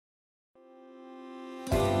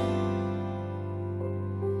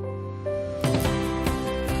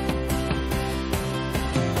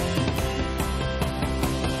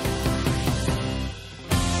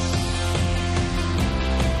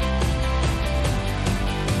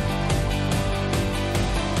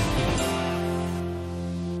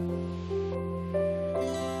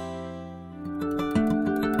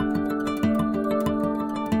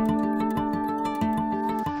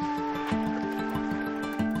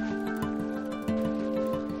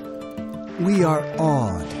We are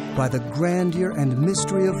awed by the grandeur and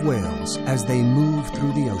mystery of whales as they move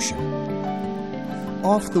through the ocean.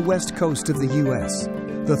 Off the west coast of the U.S.,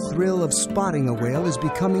 the thrill of spotting a whale is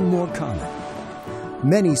becoming more common.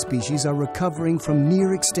 Many species are recovering from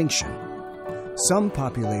near extinction. Some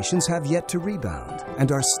populations have yet to rebound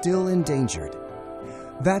and are still endangered.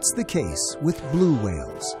 That's the case with blue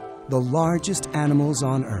whales, the largest animals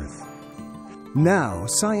on Earth. Now,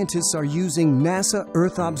 scientists are using NASA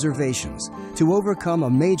Earth observations to overcome a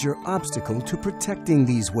major obstacle to protecting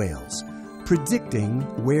these whales, predicting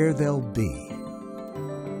where they'll be.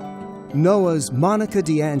 NOAA's Monica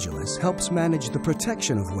DeAngelis helps manage the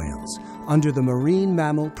protection of whales under the Marine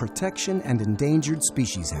Mammal Protection and Endangered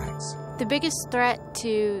Species Acts. The biggest threat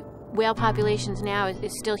to whale populations now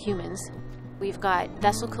is still humans. We've got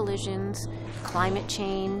vessel collisions, climate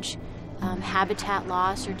change, habitat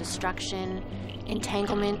loss or destruction,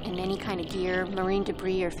 entanglement in any kind of gear, marine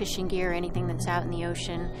debris or fishing gear, anything that's out in the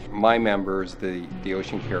ocean. My members, the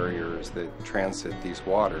ocean carriers that transit these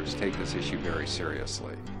waters, take this issue very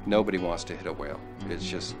seriously. Nobody wants to hit a whale. It's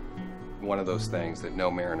just one of those things that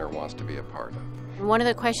no mariner wants to be a part of. One of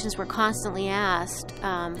the questions we're constantly asked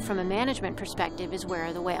from a management perspective is, where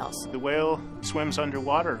are the whales? The whale swims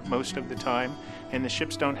underwater most of the time, and the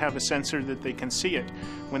ships don't have a sensor that they can see it.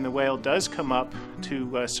 When the whale does come up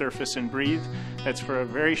to surface and breathe, that's for a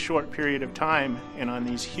very short period of time, and on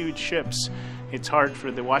these huge ships, it's hard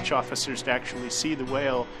for the watch officers to actually see the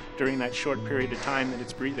whale during that short period of time that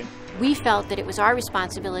it's breathing. We felt that it was our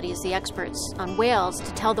responsibility as the experts on whales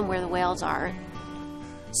to tell them where the whales are.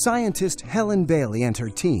 Scientist Helen Bailey and her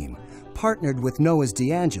team partnered with NOAA's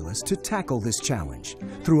DeAngelis to tackle this challenge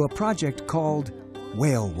through a project called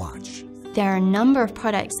WhaleWatch. There are a number of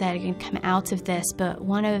products that are going to come out of this, but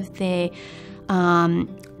one of the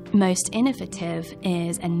most innovative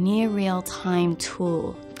is a near real-time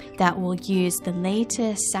tool that will use the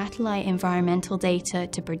latest satellite environmental data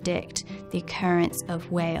to predict the occurrence of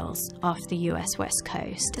whales off the U.S. West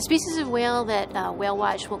Coast. The species of whale that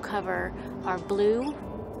WhaleWatch will cover are blue,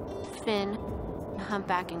 fin,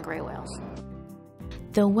 humpback, and gray whales.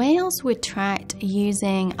 The whales were tracked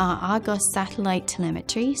using our Argos satellite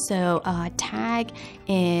telemetry. So a tag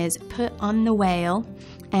is put on the whale,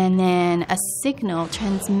 and then a signal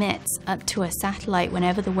transmits up to a satellite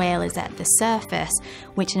whenever the whale is at the surface,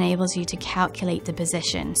 which enables you to calculate the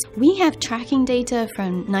positions. We have tracking data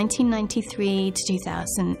from 1993 to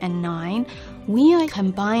 2009. We are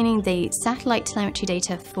combining the satellite telemetry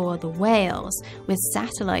data for the whales with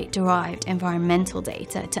satellite-derived environmental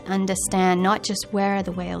data to understand not just where are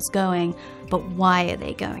the whales going, but why are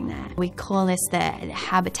they going there. We call this the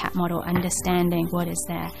habitat model, understanding what is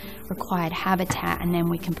their required habitat, and then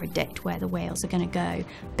we can predict where the whales are going to go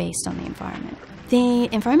based on the environment.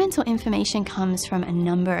 The environmental information comes from a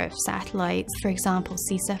number of satellites. For example,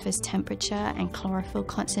 sea surface temperature and chlorophyll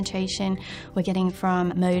concentration we're getting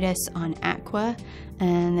from MODIS on Aqua,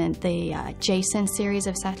 and then the JSON series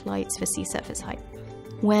of satellites for sea surface height.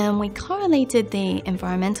 When we correlated the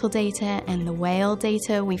environmental data and the whale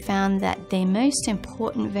data, we found that the most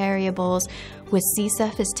important variables were sea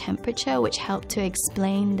surface temperature, which helped to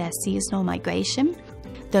explain their seasonal migration,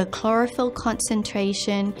 the chlorophyll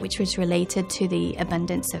concentration, which was related to the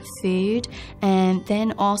abundance of food, and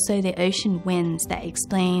then also the ocean winds that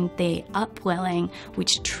explained the upwelling,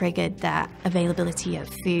 which triggered that availability of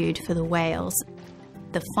food for the whales.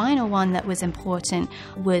 The final one that was important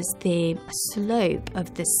was the slope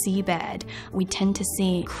of the seabed. We tend to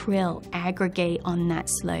see krill aggregate on that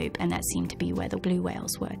slope, and that seemed to be where the blue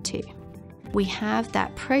whales were too. We have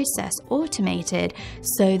that process automated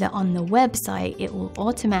so that on the website it will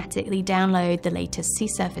automatically download the latest sea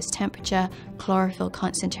surface temperature, chlorophyll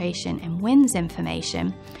concentration, and winds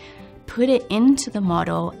information, put it into the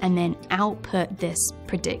model, and then output this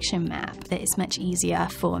prediction map that is much easier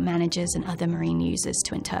for managers and other marine users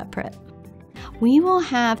to interpret. We will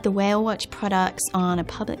have the WhaleWatch products on a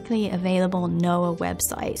publicly available NOAA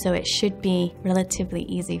website, so it should be relatively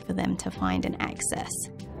easy for them to find and access.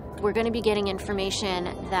 We're going to be getting information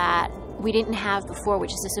that we didn't have before,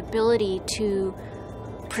 which is this ability to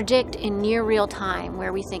predict in near real time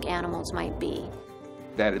where we think animals might be.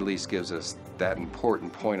 That at least gives us that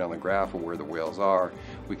important point on the graph of where the whales are.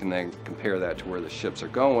 We can then compare that to where the ships are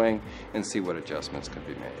going and see what adjustments can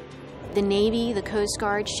be made. The Navy, the Coast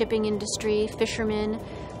Guard, shipping industry, fishermen,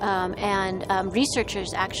 and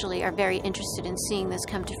researchers actually are very interested in seeing this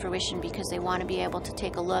come to fruition because they want to be able to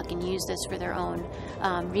take a look and use this for their own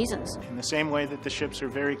reasons. In the same way that the ships are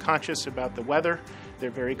very conscious about the weather,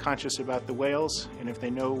 they're very conscious about the whales, and if they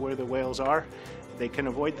know where the whales are, they can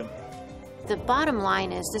avoid them. The bottom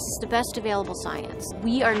line is this is the best available science.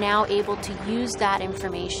 We are now able to use that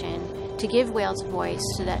information to give whales a voice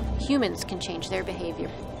so that humans can change their behavior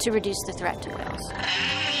to reduce the threat to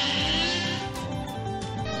whales.